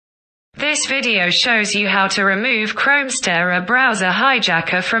This video shows you how to remove Chromstera browser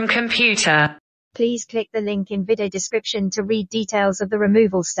hijacker from computer. Please click the link in video description to read details of the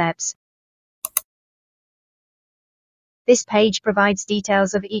removal steps. This page provides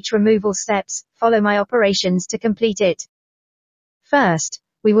details of each removal steps. Follow my operations to complete it. First,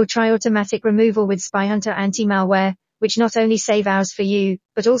 we will try automatic removal with SpyHunter anti-malware, which not only save hours for you,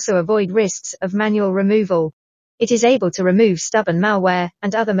 but also avoid risks of manual removal. It is able to remove stubborn malware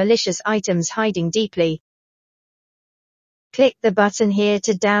and other malicious items hiding deeply. Click the button here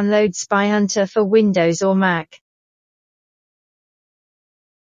to download SpyHunter for Windows or Mac.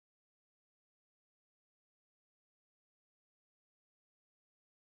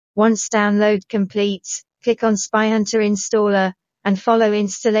 Once download completes, click on SpyHunter Installer, and follow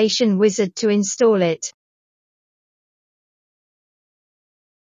Installation Wizard to install it.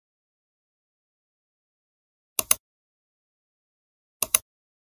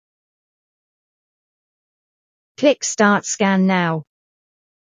 Click Start Scan now.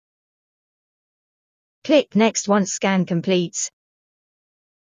 Click Next once scan completes.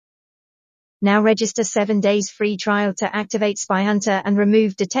 Now register 7 days free trial to activate SpyHunter and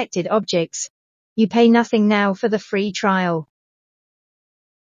remove detected objects. You pay nothing now for the free trial.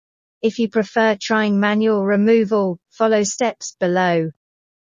 If you prefer trying manual removal, follow steps below.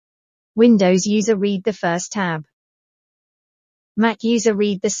 Windows user read the first tab. Mac user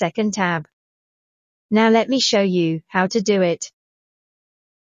read the second tab. Now let me show you how to do it.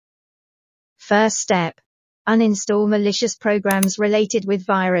 First step. Uninstall malicious programs related with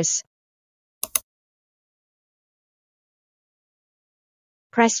virus.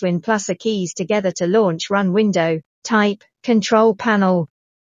 Press Win plus A keys together to launch Run window. Type Control Panel.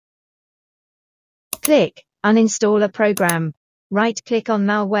 Click Uninstall a program. Right-click on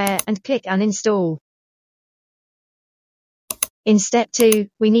malware and click Uninstall. In step 2,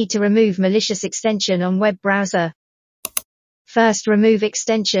 we need to remove malicious extension on web browser. First, remove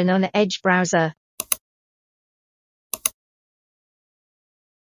extension on Edge browser.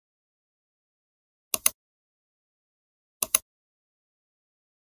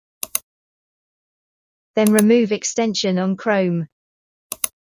 Then remove extension on Chrome.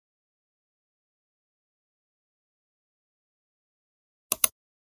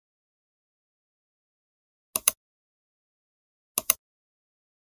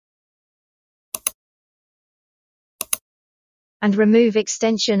 And remove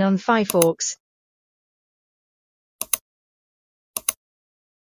extension on Firefox.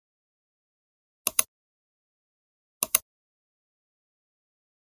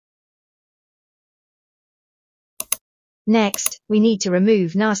 Next, we need to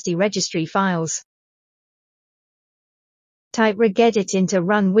remove nasty registry files. Type regedit into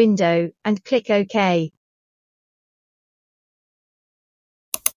Run window, and click OK.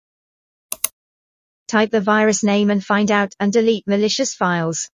 Type the virus name and find out and delete malicious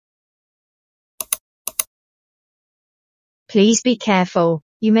files. Please be careful.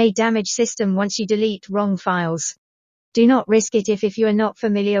 You may damage system once you delete wrong files. Do not risk it if you are not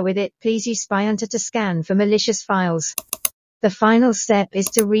familiar with it. Please use SpyHunter to scan for malicious files. The final step is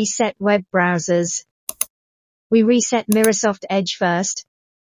to reset web browsers. We reset Microsoft Edge first.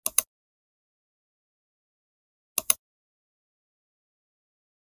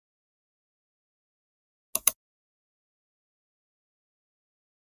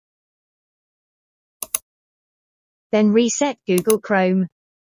 Then reset Google Chrome.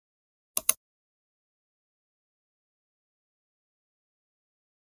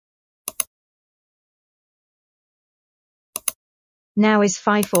 Now is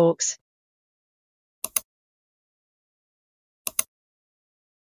Firefox.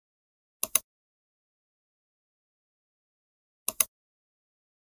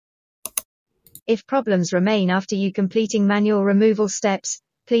 If problems remain after you completing manual removal steps,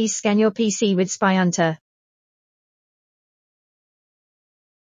 please scan your PC with SpyHunter.